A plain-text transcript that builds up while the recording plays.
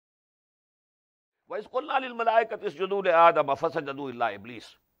وَإِذْ قُلْنَا لِلْمَلَائِكَةِ اسْجُدُوا لِآدَمَ فَسَجَدُوا إِلَّا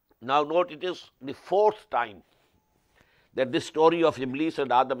إِبْلِيسَ. Now note, it is the fourth time that this story of Iblîs and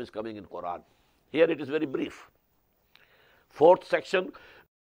Adam is coming in Quran. Here it is very brief. Fourth section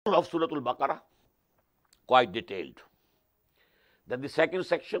of Surah Al-Baqarah, quite detailed. Then the second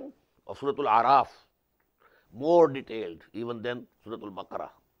section of Surah Al-Araf, more detailed even than Surah Al-Baqarah.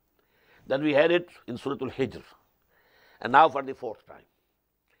 Then we had it in Surah Al-Hijr. And now for the fourth time.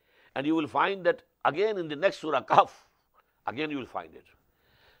 And you will find that again in the next Surah Khuff, again you will find it.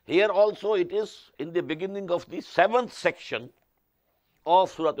 Here also it is in the beginning of the seventh section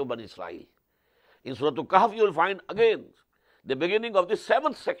of Surah Bani Israel. In Surah Khuff you will find again the beginning of the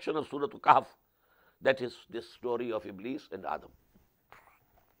seventh section of Surah Khuff, that is this story of Iblîs and Adam.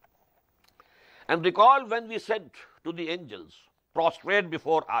 And recall when we said to the angels, prostrate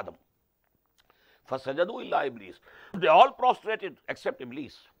before Adam. فَسَجَدُوا إِلَّا إِبْلِيسَ. They all prostrated except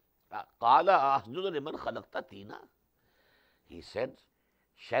Iblîs. قَالَ أَسْجُدُ لِمَنْ خَلَقْتَ طِينًا. He said,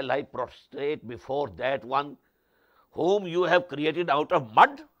 shall I prostrate before that one whom you have created out of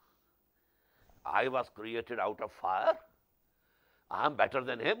mud? I was created out of fire. I am better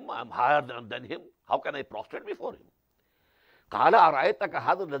than him. I am higher than him. How can I prostrate before him? قَالَ أَرَأَيْتَكَ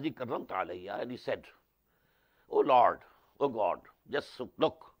هَذَا الَّذِي كَرَّمْتَ عَلَيَّ. And he said, O Lord, O God, just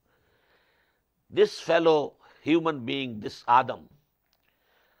look. This fellow human being, this Adam,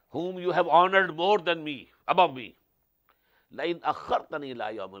 whom you have honored more than me, above me, لَإِنْ أَخَّرْتَنِي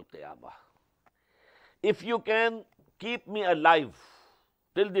إِلَىٰ يَوْمِ الْقِيَامَةِ. If you can keep me alive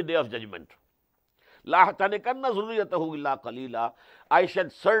till the day of judgment, لَأَحْتَنِكَنَّ ذُرِّيَّتَهُ إِلَّا قَلِيلًا. I shall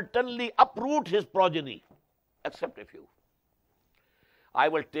certainly uproot his progeny, except a few. I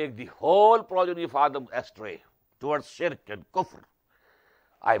will take the whole progeny of Adam astray towards shirk and kufr.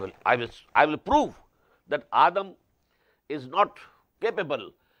 I will prove that Adam is not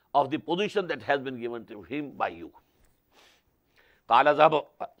capable of the position that has been given to him by you. قَالَ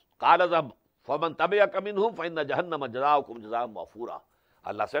ذَهَبْ فَمَنْ تَبِعَكَ مِنْهُمْ فَإِنَّ جَهَنَّمَ جَزَاؤُكُمْ جَزَاءً مَوْفُورًا.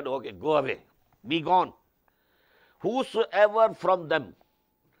 Allah said, okay, go away, be gone. Whosoever from them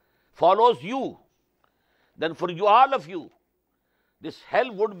follows you, then for you, all of you, this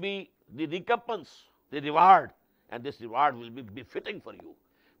hell would be the recompense, the reward, and this reward will be befitting for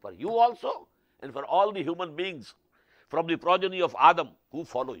you also, and for all the human beings from the progeny of Adam who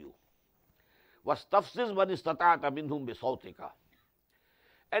follow you. وَاسْتَفْزِزْ مَنِ اسْتَطَعْتَ مِنْهُمْ بِصَوْتِكَ.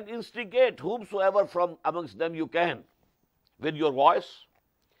 And instigate whomsoever from amongst them you can with your voice.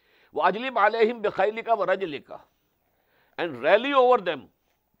 وَأَجْلِبْ عَلَيْهِمْ بِخَيْلِكَ وَرَجْلِكَ. And rally over them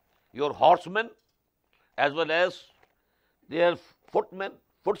your horsemen as well as their footmen,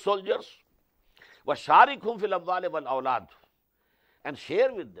 foot soldiers. وَشَارِكْهُمْ فِي الْأَمْوَالِ وَالْأَوْلَادِ. And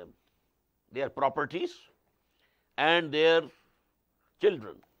share with them their properties and their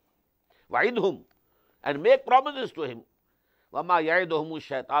children. وَعِدْهُمْ. And make promises to him. وَمَا يَعِدُهُمُ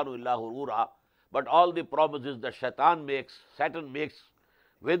الشَّيْطَانُ إِلَّا غُرُورًا. But all the promises that Satan makes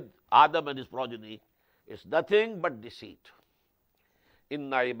with Adam and his progeny is nothing but deceit. إِنَّ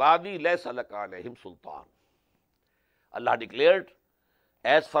عِبَادِي لَيْسَ لَكَ عَلَيْهِمْ سُلْطَانٌ. Allah declared,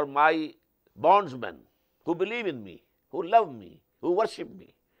 as for my bondsmen who believe in me, who love me, who worship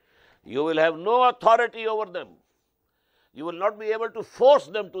me, you will have no authority over them. You will not be able to force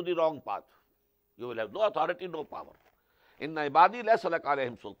them to the wrong path. You will have no authority, no power. Inna ibadi laysa laka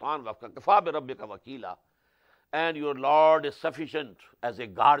alayhim sultan wa kafa bi rabbika wakila. And your Lord is sufficient as a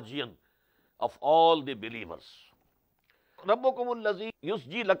guardian of all the believers. ربكم الذي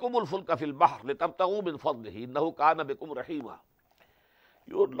يسجي لكم الفلك في البحر لتبتغوا من فضله إنه كان بكم رحيما.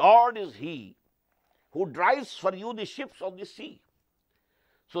 Your Lord is He who drives for you the ships on the sea,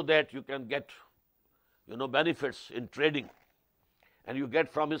 so that you can get, benefits in trading, and you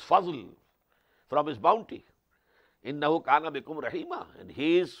get from His fazl, from His bounty. إنه كان بكم رحيما. And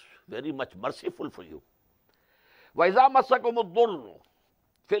He is very much merciful for you. وإذا مسكم الضر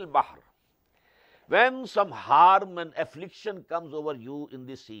في البحر. When some harm and affliction comes over you in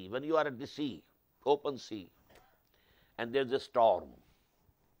the sea, when you are at the sea, open sea, and there's a storm,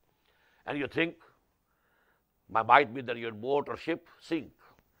 and you think, might be that your boat or ship sink,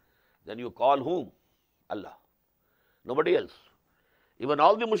 then you call whom? Allah. Nobody else. Even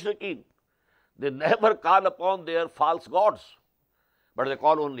all the mushrikeen, they never call upon their false gods, but they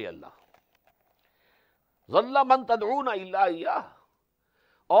call only Allah. ظَلَّ مَنْ تَدْعُونَ إِلَّا إِيَّاهُ.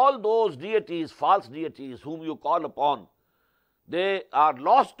 All those deities, false deities whom you call upon, they are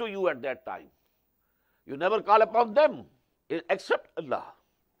lost to you at that time. You never call upon them except Allah.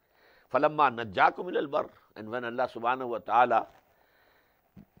 فَلَمَّا نَجَّاكُمْ إِلَى الْبَرِّ. And when Allah subhanahu wa ta'ala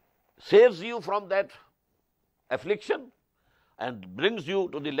saves you from that affliction and brings you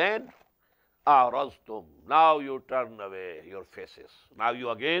to the land, أعرضتم. Now you turn away your faces. Now you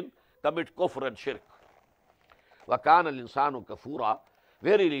again commit kufr and shirk. وَكَانَ الْإِنسَانُ كَفُورًا.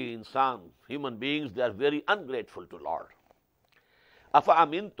 Verily, insan, human beings, they are very ungrateful to Lord.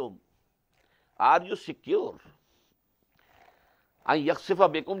 أَفَأَمِنْتُمْ. Are you secure? أَنْ يَخْسِفَ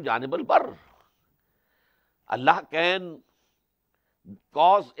بِكُمْ جَانِبَ الْبَرِّ. Allah can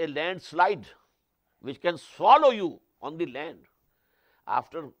cause a landslide which can swallow you on the land.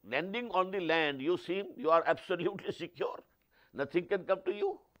 After landing on the land, you are absolutely secure. Nothing can come to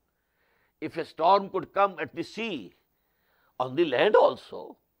you. If a storm could come at the sea, on the land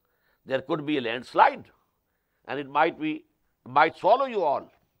also, there could be a landslide, and it might swallow you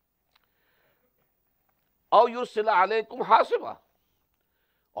all. أَوْ يُرْسِلَ عَلَيْكُمْ حَاسِبًا.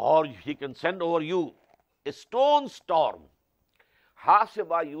 Or he can send over you a stone storm.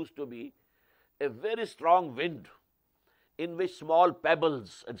 Hasiba used to be a very strong wind in which small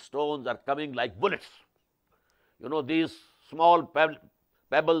pebbles and stones are coming like bullets. You know, these small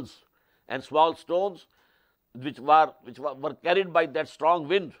pebbles and small stones which were carried by that strong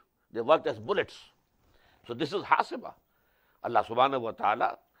wind, they worked as bullets. So this is hasiba. Allah subhanahu wa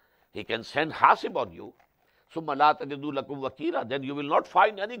ta'ala, He can send hasib on you. ثُمَّ لَا تَجِدُوا لَكُمْ وَكِيلًا. Then you will not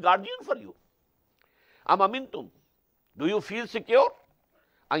find any guardian for you. أَمْ أَمِنْتُمْ. Do you feel secure?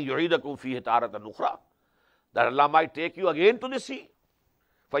 أَنْ يُعِيدَكُمْ فِيهِ تَارَةً أُخْرَى. That Allah might take you again to the sea.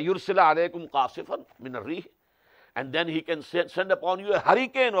 فَيُرْسِلَ عَلَيْكُمْ قَاصِفًا مِنَ الرِّيحِ. And then He can send upon you a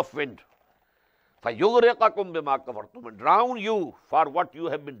hurricane of wind. فَيُغْرِقَكُمْ بِمَا كَفَرْتُمْ. And drown you for what you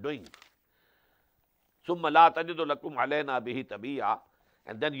have been doing. ثُمَّ لَا تَجِدُ لَكُمْ عَلَيْنَا بِهِ تَبِيًّا.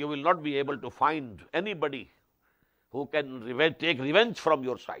 And then you will not be able to find anybody who can take revenge from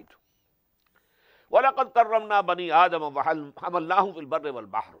your side. وَلَقَدْ كَرَّمْنَا بَنِي آدَمَ وَحَمَلْنَاهُمْ فِي الْبَرِّ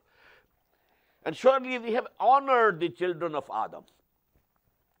وَالْبَحْرِ. And surely we have honored the children of Adam.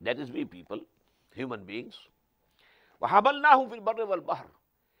 That is, we people, human beings. وَحَمَلْنَاهُمْ فِي الْبَرِّ وَالْبَحْرِ.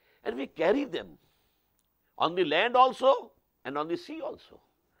 And we carry them on the land also and on the sea also.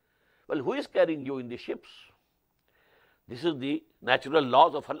 Well, who is carrying you in the ships? This is the natural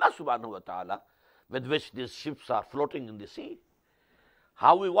laws of Allah subhanahu wa ta'ala with which these ships are floating in the sea.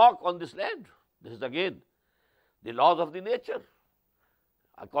 How we walk on this land. This is again the laws of the nature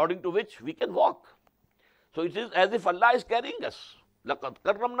according to which we can walk. So it is as if Allah is carrying us. لَقَدْ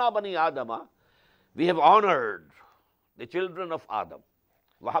كَرَّمْنَا بَنِي آدَمَ. We have honored the children of Adam.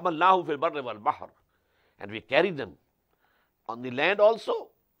 وَحَمَلْنَاهُمْ فِي الْبَرِّ وَالْبَحْرِ. And we carry them on the land also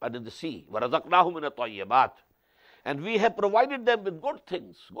and in the sea. وَرَزَقْنَاهُمْ مِنَ الطَّيِّبَاتِ. And we have provided them with good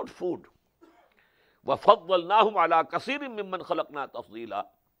things, good food. وَفَضَّلْنَاهُمْ عَلَىٰ كَثِيرٍ مِّمَّنْ خَلَقْنَا تَفْضِيلًا.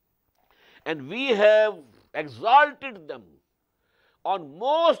 And we have exalted them on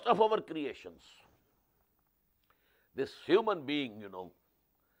most of our creations. This human being, you know,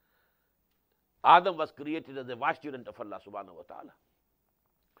 Adam was created as a vicegerent of Allah subhanahu wa ta'ala.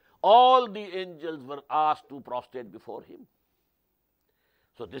 All the angels were asked to prostrate before him.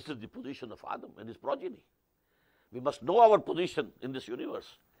 So this is the position of Adam and his progeny. We must know our position in this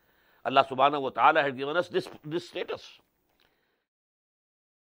universe. Allah subhanahu wa ta'ala had given us this status.